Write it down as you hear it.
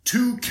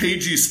Two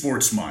cagey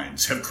sports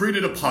minds have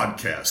created a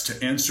podcast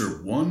to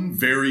answer one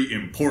very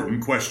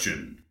important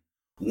question.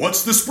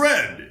 What's the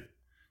spread?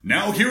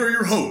 Now here are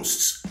your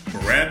hosts,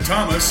 Brad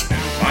Thomas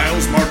and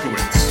Miles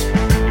Markowitz.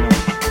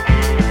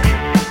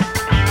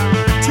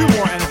 Two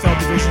more NFL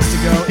divisions to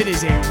go. It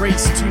is a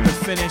race to the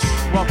finish.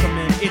 Welcome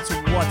in. It's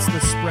What's the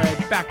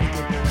Spread. Back with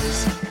your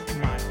boys,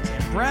 Miles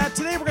and Brad.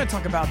 Today we're going to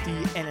talk about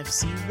the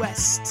NFC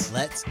West.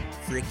 Let's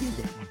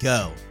freaking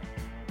go.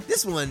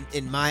 This one,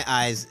 in my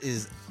eyes,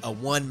 is a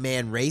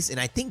one-man race, and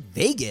I think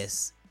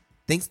Vegas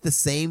thinks the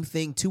same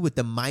thing, too, with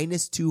the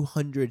minus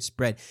 200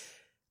 spread.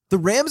 The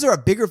Rams are a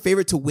bigger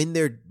favorite to win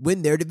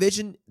their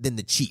division than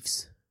the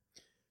Chiefs.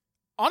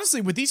 Honestly,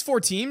 with these four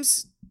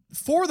teams,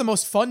 four of the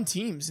most fun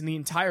teams in the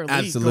entire league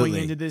Absolutely.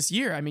 going into this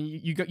year. I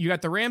mean, you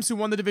got the Rams who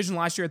won the division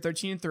last year at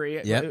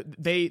 13-3. Yep.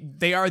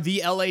 They are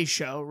the LA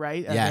show,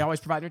 right? Yeah. They always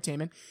provide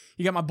entertainment.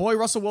 You got my boy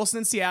Russell Wilson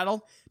in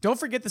Seattle. Don't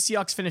forget the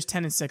Seahawks finished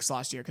 10-6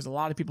 last year because a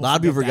lot of people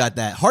forgot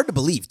that. Hard to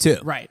believe, too.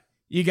 Right.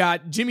 You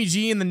got Jimmy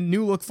G and the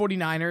new look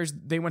 49ers.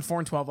 They went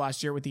 4-12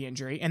 last year with the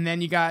injury. And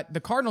then you got the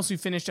Cardinals who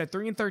finished at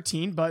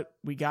 3-13, but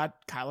we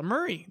got Kyler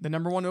Murray, the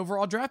number one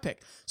overall draft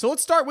pick. So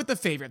let's start with the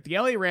favorite. The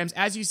LA Rams,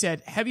 as you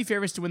said, heavy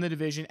favorites to win the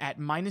division at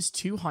minus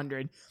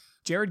 200.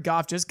 Jared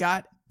Goff just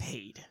got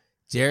paid.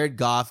 Jared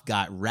Goff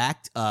got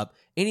racked up.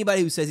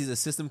 Anybody who says he's a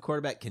system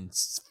quarterback can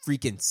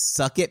freaking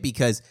suck it,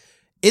 because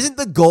isn't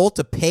the goal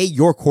to pay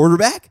your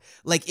quarterback?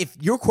 Like, if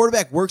your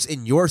quarterback works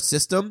in your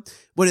system,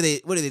 what do they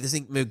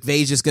think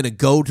McVay's just going to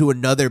go to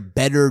another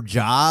better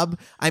job?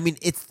 I mean,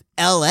 it's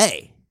LA.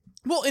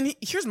 Well, and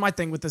here's my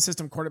thing with the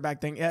system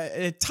quarterback thing.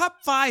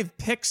 Top 5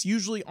 picks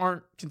usually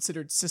aren't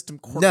considered system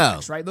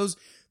quarterbacks, right? Those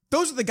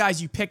are the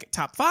guys you pick at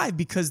top 5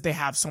 because they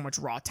have so much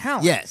raw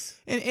talent. Yes.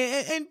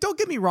 And don't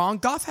get me wrong,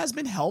 Goff has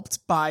been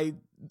helped by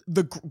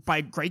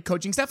great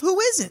coaching staff. Who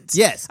isn't?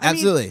 Yes,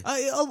 absolutely.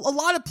 I mean, a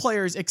lot of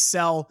players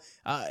excel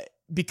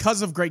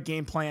because of great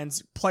game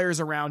plans,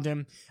 players around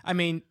him. I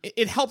mean,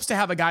 it helps to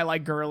have a guy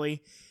like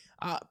Gurley.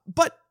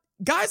 But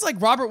guys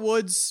like Robert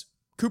Woods,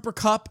 Cooper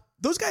Kupp,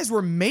 those guys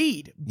were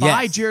made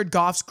by Jared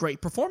Goff's great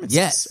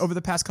performances over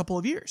the past couple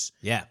of years.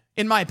 Yeah.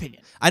 In my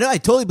opinion. I know, I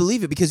totally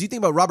believe it, because you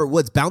think about Robert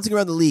Woods bouncing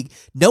around the league.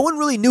 No one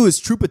really knew his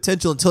true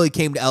potential until he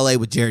came to LA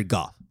with Jared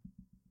Goff.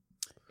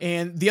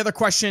 And the other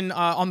question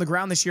on the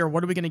ground this year,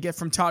 what are we going to get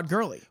from Todd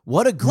Gurley?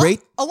 What a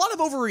great... A lot of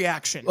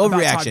overreaction about Todd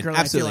Gurley, absolutely.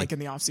 I feel like, in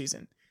the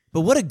offseason.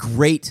 But what a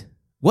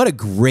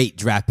great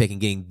draft pick in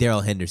getting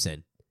Darrell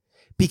Henderson.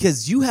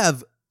 Because you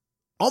have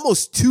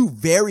almost two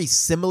very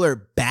similar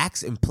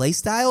backs and play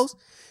styles.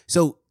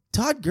 So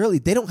Todd Gurley,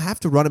 they don't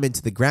have to run him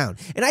into the ground.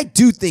 And I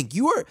do think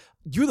you're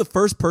the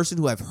first person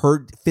who I've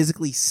heard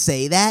physically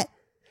say that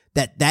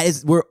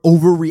is, we're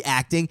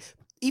overreacting.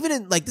 Even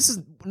in, like,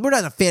 we're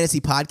not a fantasy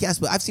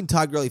podcast, but I've seen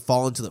Todd Gurley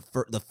fall into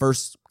the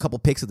first couple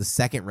picks of the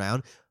second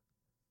round.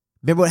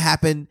 Remember what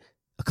happened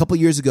a couple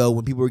years ago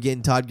when people were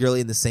getting Todd Gurley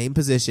in the same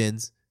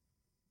positions?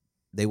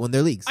 They won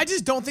their leagues. I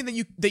just don't think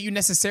that you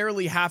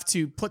necessarily have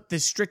to put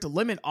this strict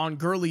limit on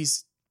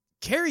Gurley's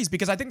carries,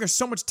 because I think there's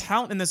so much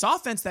talent in this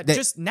offense that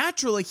just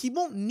naturally he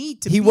won't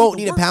need to. He won't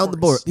need to pound the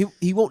ball.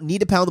 He won't need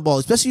to pound the ball,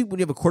 especially when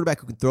you have a quarterback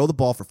who can throw the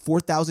ball for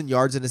 4,000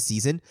 yards in a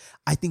season.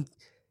 I think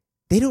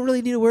they don't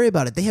really need to worry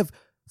about it. They have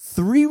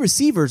 3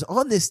 receivers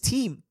on this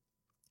team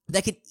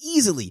that can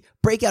easily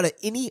break out at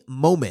any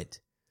moment.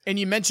 And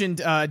you mentioned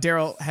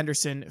Darrell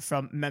Henderson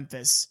from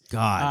Memphis.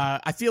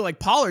 God, I feel like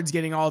Pollard's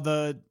getting all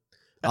the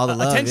love,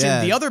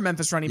 attention, the other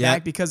Memphis running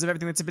back, because of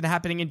everything that's been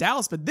happening in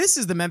Dallas. But this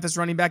is the Memphis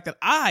running back that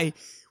I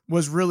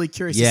was really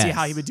curious to see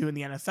how he would do in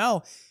the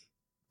NFL.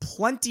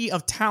 Plenty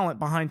of talent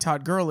behind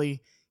Todd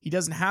Gurley. He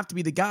doesn't have to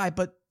be the guy,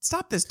 but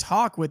stop this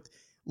talk with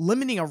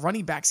limiting a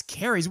running back's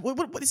carries.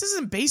 What, this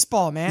isn't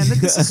baseball, man.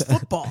 This is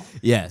football.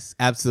 Yes,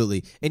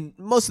 absolutely. And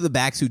most of the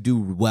backs who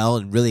do well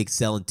and really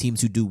excel, in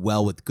teams who do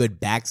well with good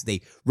backs,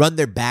 they run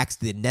their backs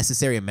the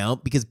necessary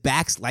amount because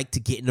backs like to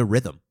get in a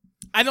rhythm.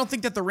 I don't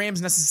think that the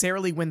Rams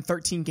necessarily win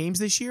 13 games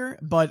this year,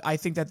 but I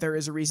think that there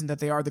is a reason that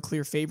they are the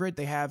clear favorite.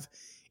 They have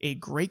a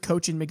great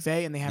coach in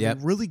McVay, and they have a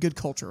really good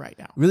culture right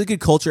now. Really good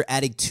culture,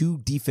 adding 2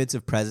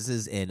 defensive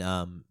presences in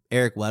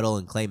Eric Weddle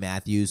and Clay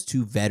Matthews,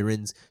 2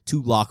 veterans,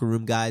 2 locker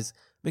room guys.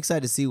 I'm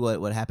excited to see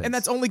what happens. And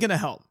that's only going to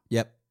help.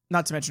 Yep.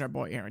 Not to mention our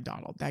boy Aaron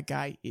Donald. That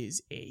guy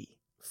is a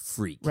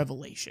freak.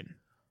 Revelation.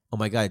 Oh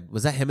my God.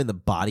 Was that him in the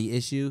body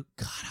issue?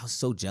 God, I was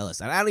so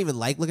jealous. I don't even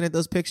like looking at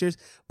those pictures,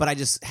 but I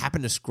just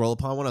happened to scroll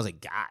upon one. I was like,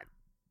 God.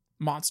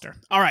 Monster.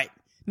 All right.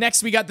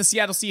 Next, we got the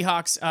Seattle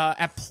Seahawks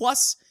at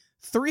plus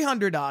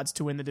 300 odds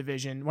to win the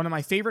division. One of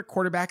my favorite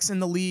quarterbacks in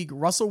the league,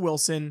 Russell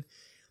Wilson,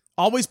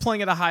 always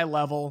playing at a high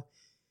level.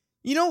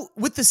 You know,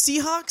 with the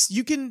Seahawks,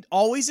 you can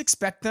always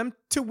expect them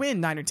to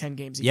win 9 or 10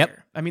 games a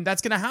year. I mean, that's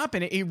going to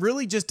happen. It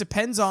really just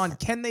depends on,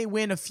 can they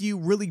win a few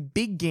really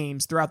big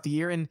games throughout the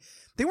year? And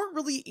they weren't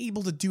really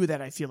able to do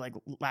that, I feel like,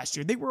 last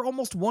year. They were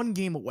almost 1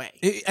 game away.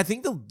 I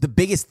think the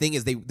biggest thing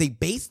is they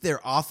based their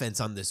offense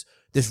on this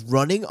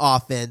running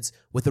offense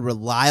with a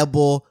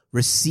reliable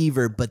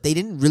receiver, but they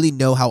didn't really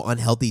know how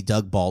unhealthy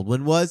Doug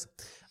Baldwin was.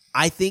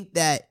 I think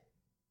that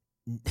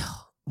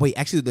Wait,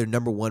 actually, their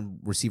number one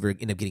receiver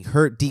ended up getting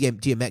hurt.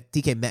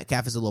 DK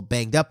Metcalf is a little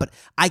banged up, but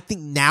I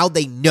think now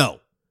they know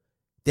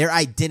their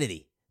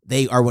identity.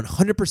 They are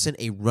 100%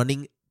 a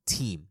running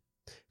team.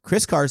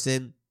 Chris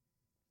Carson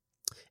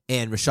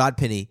and Rashad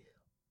Penny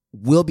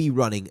will be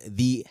running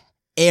the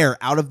air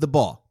out of the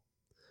ball.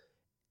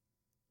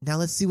 Now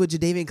let's see what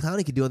Jadeveon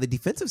Clowney can do on the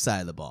defensive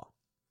side of the ball.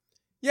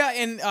 Yeah,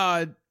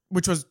 and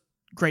which was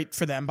great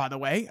for them, by the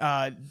way.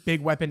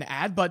 Big weapon to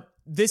add, but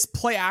this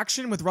play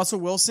action with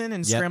Russell Wilson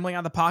and scrambling out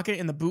of the pocket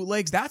and the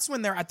bootlegs, that's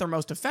when they're at their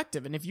most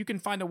effective. And if you can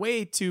find a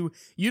way to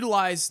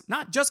utilize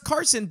not just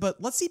Carson,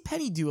 but let's see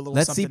Penny do a little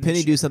Let's something. see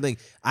Penny do something.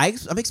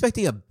 I'm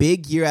expecting a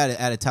big year out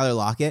of Tyler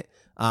Lockett.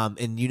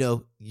 And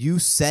you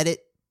said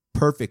it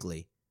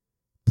perfectly.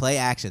 Play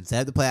action.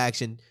 Set up the play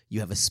action.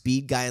 You have a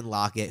speed guy in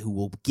Lockett who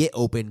will get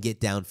open,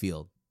 get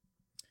downfield.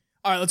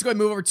 All right, let's go ahead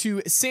and move over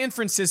to San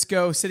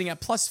Francisco, sitting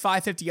at plus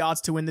 550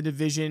 odds to win the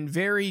division.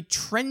 Very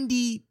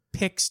trendy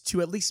picks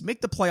to at least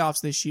make the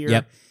playoffs this year.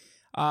 Yep.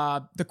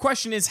 The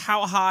question is,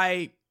 how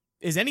high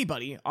is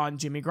anybody on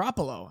Jimmy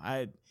Garoppolo?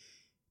 I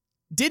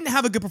didn't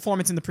have a good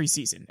performance in the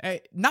preseason.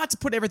 Not to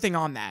put everything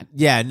on that.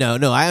 Yeah,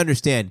 no, I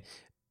understand.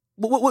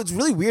 What's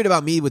really weird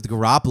about me with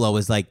Garoppolo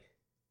is like,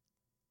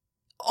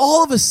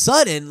 all of a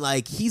sudden,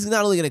 like, he's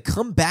not only going to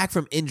come back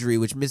from injury,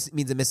 which means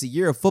to miss a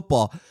year of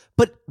football,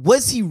 but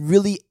was he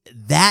really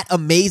that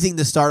amazing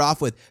to start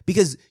off with?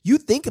 Because you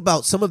think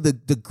about some of the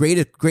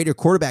greater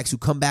quarterbacks who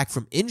come back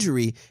from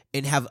injury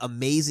and have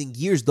amazing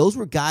years. Those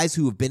were guys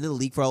who have been in the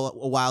league for a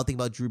while. Think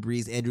about Drew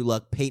Brees, Andrew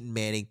Luck, Peyton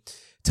Manning,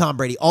 Tom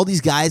Brady, all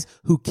these guys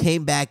who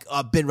came back,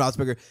 Ben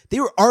Roethlisberger.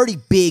 They were already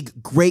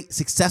big, great,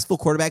 successful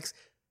quarterbacks.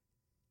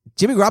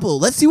 Jimmy Garoppolo,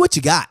 let's see what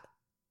you got.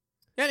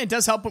 Yeah, and it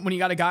does help when you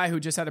got a guy who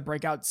just had a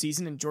breakout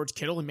season in George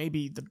Kittle and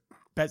maybe the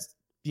best,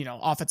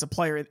 offensive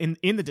player in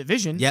the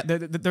division. Yep.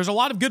 There's a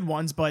lot of good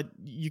ones, but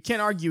you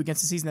can't argue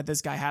against the season that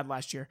this guy had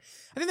last year.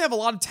 I think they have a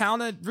lot of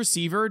talent at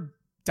receiver.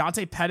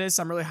 Dante Pettis,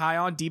 I'm really high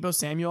on. Deebo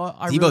Samuel,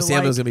 Samuel's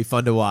going to be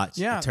fun to watch.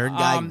 Yeah. Return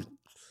guy.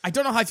 I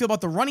don't know how I feel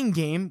about the running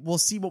game. We'll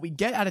see what we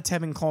get out of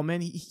Tevin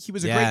Coleman. He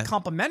was a great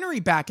complimentary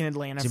back in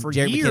Atlanta for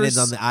Jerick years. McKinnon's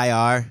on the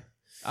IR.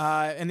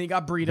 And then you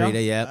got Breida.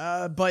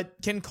 Yeah. But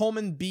can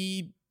Coleman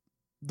be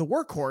the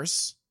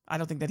workhorse? I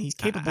don't think that he's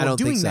capable I don't of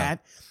doing think so.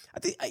 that. I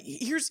think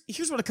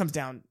here's what it comes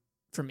down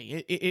for me.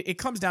 It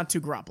comes down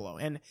to Garoppolo,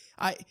 and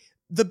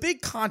the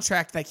big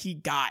contract that he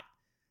got.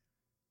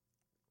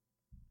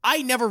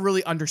 I never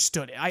really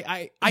understood it.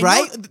 I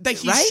Right? know that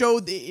he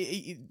showed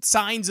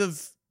signs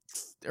of,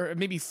 or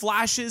maybe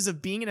flashes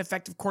of being an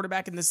effective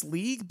quarterback in this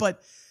league,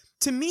 but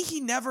to me, he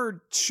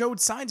never showed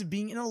signs of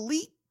being an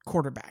elite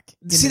quarterback.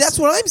 See, that's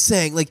what I'm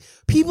saying. Like,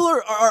 people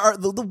are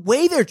the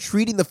way they're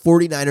treating the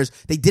 49ers,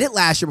 they did it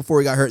last year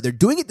before he got hurt. They're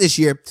doing it this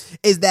year,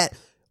 is that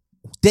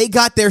they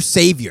got their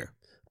savior.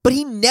 But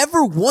he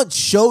never once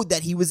showed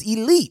that he was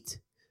elite.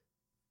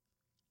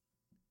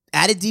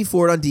 Added D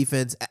Ford on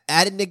defense,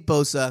 added Nick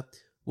Bosa.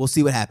 We'll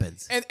see what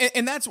happens.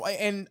 And that's why,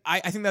 and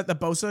I think that the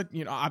Bosa,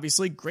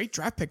 obviously great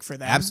draft pick for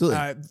them.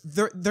 Absolutely.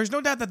 There's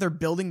no doubt that they're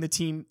building the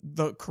team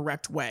the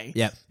correct way.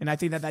 Yeah. And I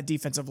think that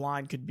defensive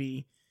line could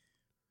be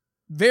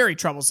very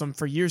troublesome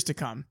for years to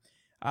come.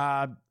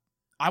 I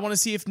want to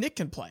see if Nick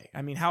can play.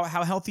 I mean, how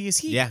healthy is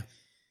he? Yeah.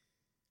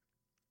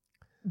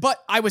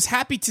 But I was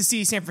happy to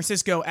see San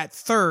Francisco at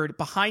third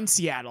behind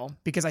Seattle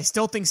because I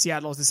still think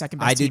Seattle is the second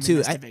best team in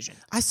this division.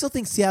 I still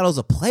think Seattle's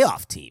a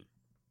playoff team.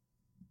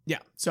 Yeah.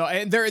 So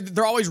and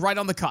they're always right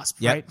on the cusp,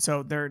 Yep. right?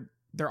 So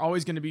they're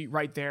always going to be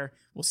right there.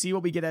 We'll see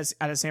what we get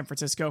out of San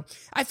Francisco.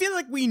 I feel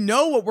like we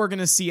know what we're going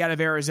to see out of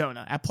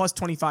Arizona at plus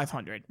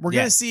 2,500. We're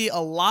going to see a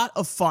lot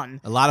of fun.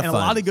 A lot of and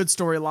fun. a lot of good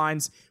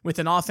storylines with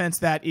an offense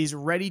that is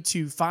ready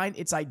to find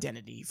its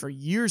identity for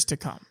years to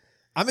come.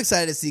 I'm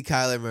excited to see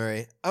Kyler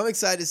Murray. I'm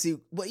excited to see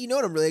you know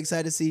what I'm really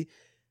excited to see?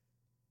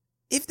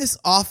 If this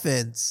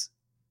offense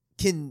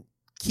can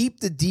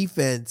keep the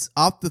defense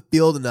off the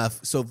field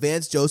enough so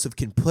Vance Joseph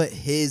can put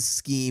his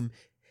scheme,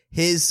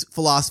 his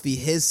philosophy,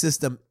 his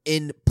system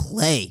in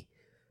play.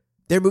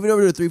 They're moving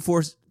over to a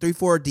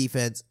 3-4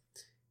 defense.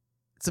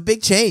 It's a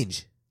big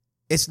change.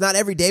 It's not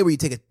every day where you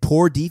take a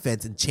poor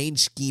defense and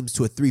change schemes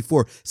to a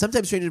 3-4.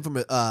 Sometimes changing from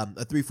a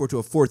 3-4 to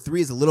a 4-3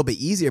 is a little bit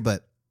easier,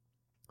 but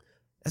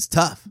that's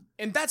tough.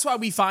 And that's why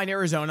we find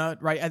Arizona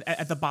right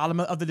at the bottom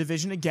of the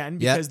division again,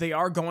 because they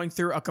are going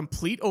through a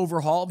complete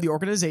overhaul of the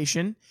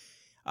organization.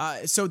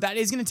 So that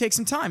is going to take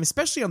some time,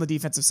 especially on the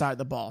defensive side of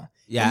the ball.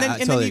 Yeah, I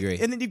totally agree.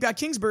 And then you've got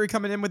Kingsbury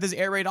coming in with his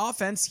air raid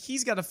offense.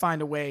 He's got to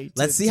find a way.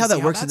 Let's see how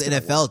that works in the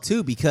NFL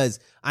too, because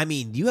I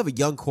mean, you have a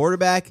young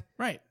quarterback,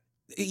 right?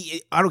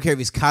 I don't care if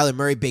he's Kyler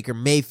Murray, Baker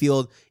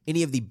Mayfield,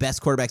 any of the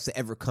best quarterbacks to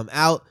ever come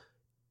out.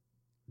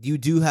 You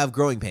do have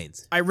growing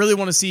pains. I really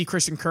want to see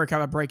Christian Kirk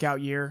have a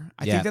breakout year.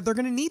 I think that they're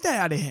going to need that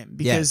out of him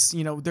because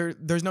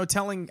there's no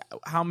telling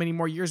how many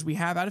more years we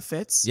have out of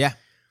Fitz. Yeah.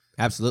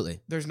 Absolutely.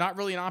 There's not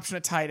really an option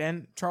at tight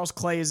end. Charles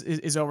Clay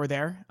is over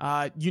there.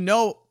 I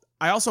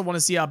also want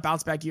to see a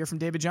bounce back year from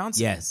David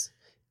Johnson. Yes.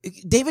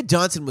 David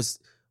Johnson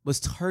was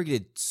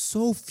targeted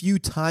so few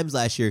times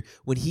last year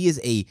when he is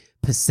a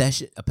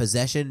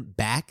possession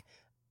back.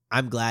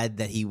 I'm glad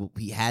that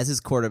he has his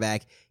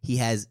quarterback. He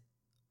has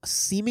a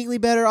seemingly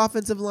better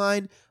offensive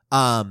line,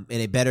 and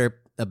a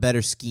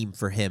better scheme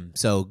for him.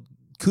 So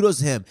kudos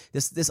to him.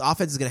 This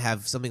offense is going to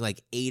have something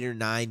like 8 or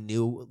 9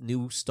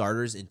 new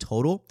starters in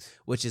total,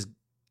 which is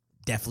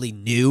definitely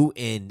new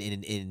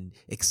and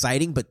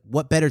exciting. But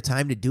what better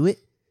time to do it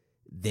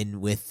than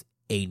with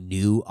a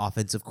new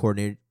offensive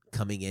coordinator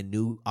coming in,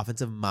 new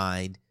offensive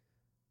mind.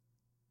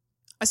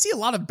 I see a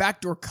lot of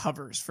backdoor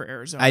covers for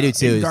Arizona. I do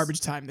too. In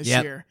garbage time this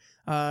year.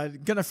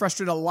 Gonna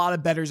frustrate a lot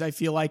of bettors, I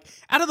feel like.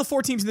 Out of the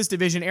 4 teams in this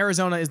division,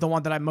 Arizona is the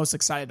one that I'm most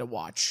excited to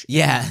watch.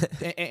 Yeah.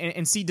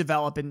 and see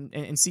develop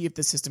and see if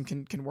the system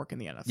can work in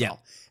the NFL. Yeah.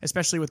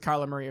 Especially with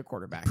Kyler Murray a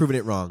quarterback. Proving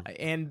it wrong.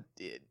 And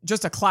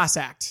just a class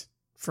act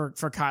for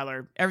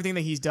Kyler. Everything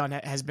that he's done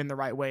has been the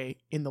right way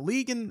in the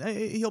league, and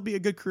he'll be a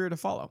good career to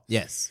follow.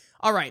 Yes.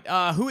 All right.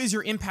 Who is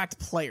your impact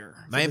player?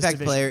 My impact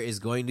player is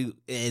going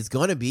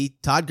to be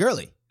Todd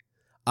Gurley.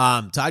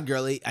 Todd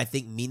Gurley, I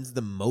think, means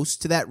the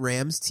most to that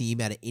Rams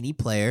team out of any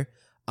player.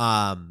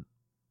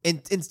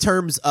 In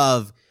terms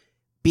of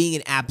being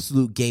an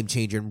absolute game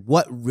changer, and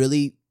what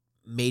really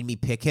made me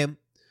pick him,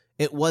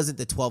 it wasn't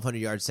the 1,200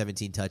 yards,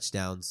 17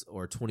 touchdowns,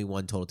 or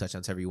 21 total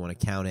touchdowns, however you want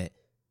to count it.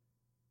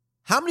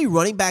 How many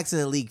running backs in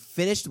the league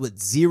finished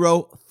with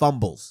 0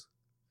 fumbles?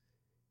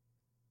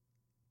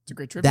 It's a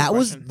great trivia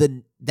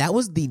question. That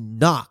was the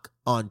knock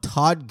on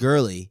Todd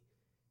Gurley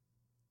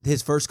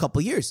his first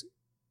couple years.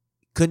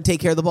 Couldn't take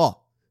care of the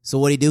ball. So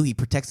what do? He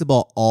protects the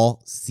ball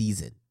all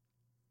season.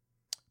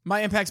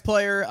 My impact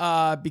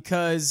player,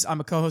 because I'm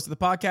a co-host of the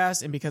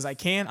podcast and because I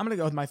can, I'm going to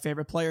go with my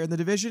favorite player in the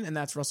division, and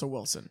that's Russell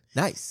Wilson.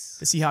 Nice.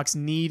 The Seahawks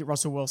need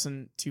Russell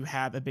Wilson to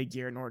have a big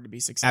year in order to be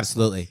successful.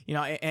 Absolutely. You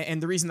know,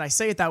 and the reason I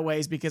say it that way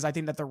is because I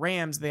think that the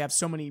Rams, they have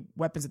so many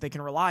weapons that they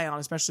can rely on,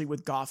 especially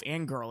with Goff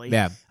and Gurley.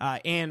 Yeah.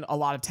 And a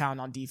lot of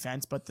talent on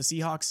defense, but the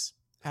Seahawks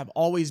have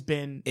always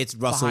been It's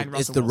behind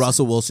It's the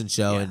Russell Wilson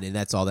show, and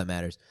that's all that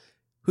matters.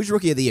 Who's your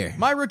rookie of the year?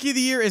 My rookie of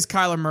the year is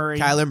Kyler Murray.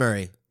 Kyler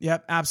Murray.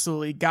 Yep,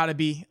 absolutely. Gotta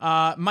be.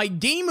 My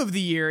game of the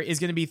year is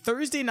going to be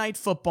Thursday Night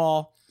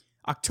Football,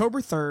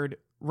 October 3rd,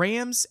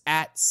 Rams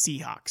at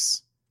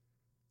Seahawks.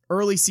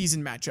 Early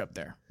season matchup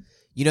there.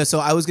 You know, so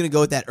I was going to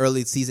go with that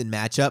early season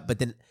matchup, but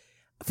then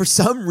for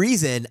some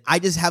reason, I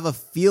just have a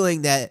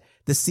feeling that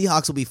the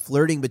Seahawks will be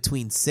flirting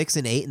between 6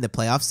 and 8 in the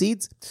playoff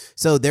seeds.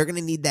 So they're going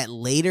to need that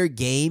later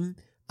game.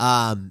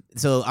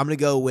 So I'm going to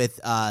go with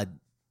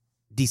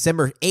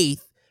December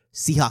 8th.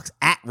 Seahawks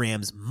at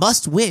Rams,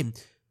 must win.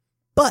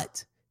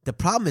 But the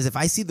problem is, if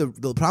I see the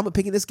problem with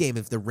picking this game,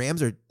 if the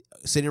Rams are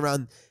sitting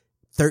around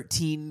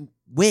 13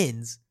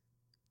 wins,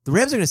 the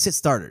Rams are going to sit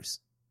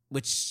starters,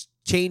 which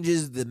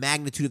changes the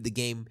magnitude of the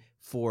game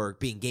for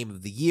being game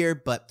of the year.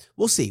 But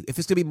we'll see. If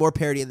it's going to be more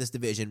parity in this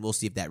division, we'll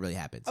see if that really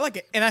happens. I like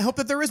it. And I hope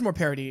that there is more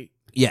parity.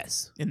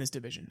 Yes. In this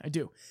division. I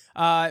do.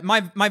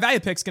 My value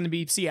pick is going to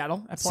be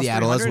Seattle at plus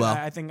Seattle 300. as well.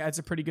 I think that's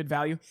a pretty good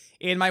value.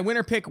 And my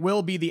winner pick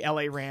will be the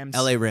LA Rams.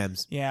 LA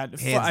Rams. Yeah.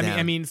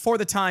 I mean, for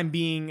the time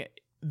being,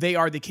 they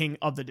are the king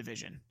of the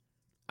division.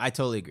 I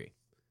totally agree.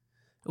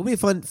 It'll be a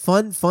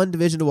fun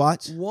division to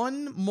watch.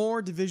 One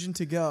more division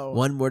to go.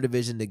 One more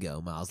division to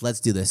go, Miles. Let's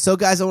do this. So,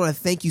 guys, I want to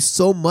thank you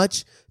so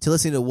much to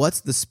listening to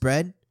What's the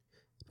Spread.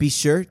 Be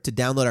sure to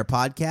download our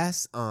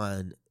podcast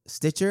on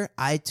Stitcher,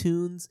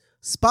 iTunes,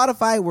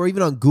 Spotify, we're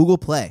even on Google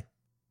Play.